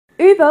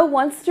Uber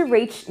wants to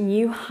reach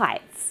new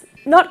heights.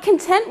 Not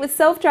content with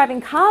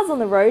self-driving cars on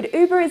the road,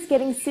 Uber is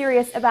getting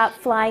serious about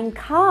flying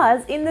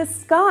cars in the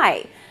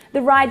sky.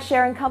 The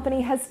ride-sharing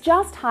company has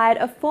just hired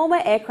a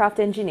former aircraft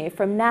engineer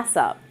from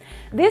NASA.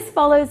 This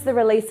follows the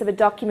release of a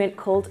document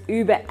called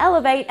Uber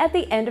Elevate at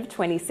the end of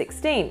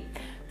 2016.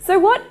 So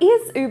what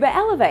is Uber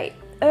Elevate?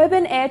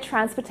 Urban air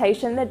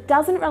transportation that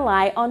doesn't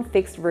rely on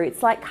fixed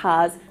routes like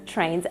cars,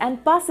 trains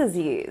and buses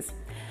use.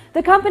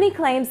 The company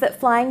claims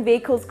that flying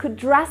vehicles could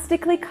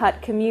drastically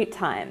cut commute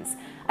times.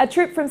 A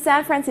trip from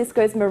San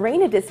Francisco's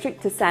Marina District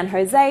to San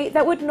Jose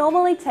that would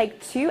normally take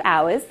 2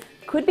 hours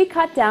could be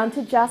cut down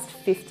to just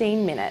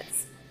 15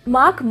 minutes.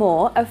 Mark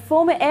Moore, a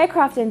former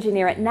aircraft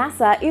engineer at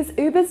NASA, is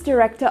Uber's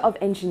Director of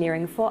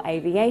Engineering for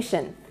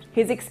Aviation.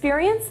 His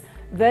experience?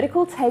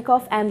 Vertical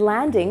takeoff and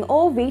landing,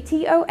 or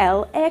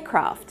VTOL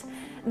aircraft.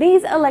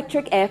 These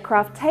electric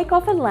aircraft take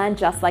off and land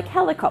just like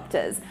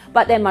helicopters,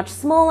 but they're much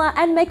smaller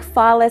and make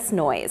far less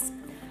noise.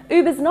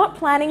 Uber's not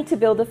planning to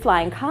build the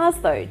flying cars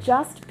though,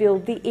 just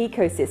build the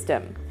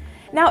ecosystem.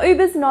 Now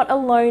Uber's not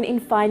alone in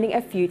finding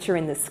a future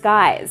in the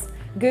skies.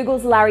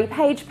 Google's Larry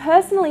Page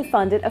personally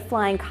funded a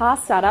flying car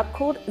startup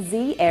called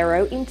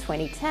Z-Aero in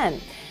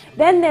 2010.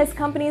 Then there's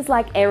companies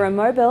like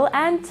Aeromobile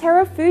and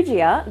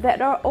Terrafugia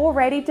that are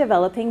already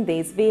developing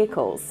these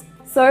vehicles.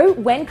 So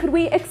when could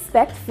we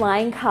expect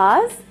flying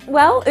cars?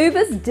 Well,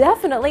 Uber's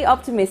definitely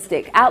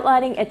optimistic,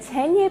 outlining a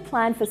 10-year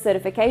plan for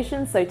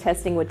certification so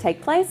testing would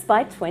take place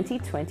by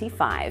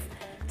 2025.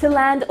 To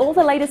land all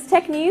the latest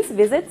tech news,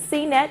 visit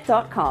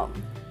CNET.com.